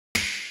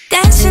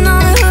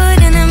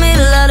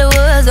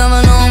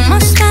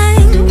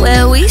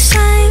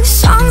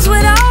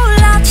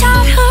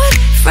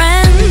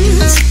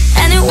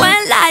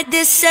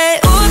this, say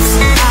oops,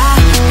 I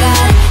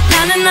got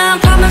 99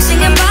 problems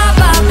singing bye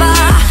bye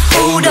bye.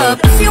 Hold up,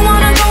 if you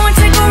wanna go and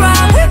take a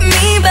ride with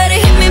me, better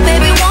hit me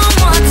baby one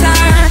more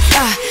time.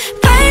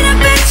 Paint a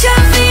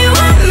picture for you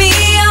and me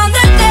on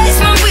the days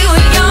when we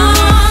were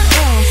young,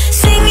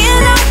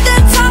 singing off the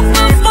top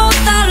of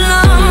both our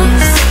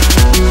lungs.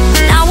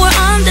 Now we're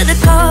under the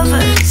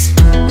covers.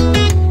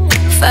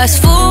 Fast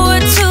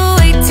forward to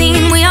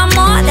 18, we are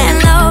more than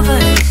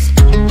lovers.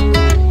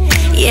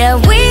 Yeah,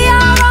 we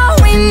are all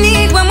we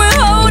need when we're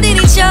holding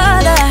each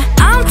other.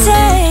 I'm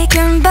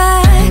taken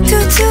back to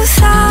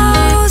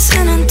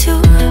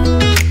 2002.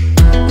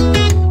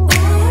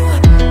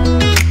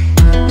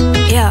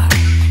 Yeah,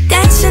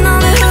 dancing on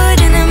the hood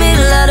in the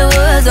middle of the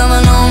woods of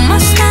an old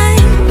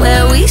Mustang,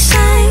 where we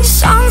sang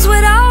songs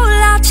with all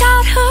our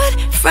childhood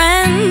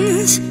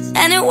friends.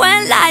 And it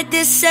went like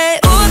this, say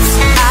oops,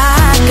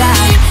 I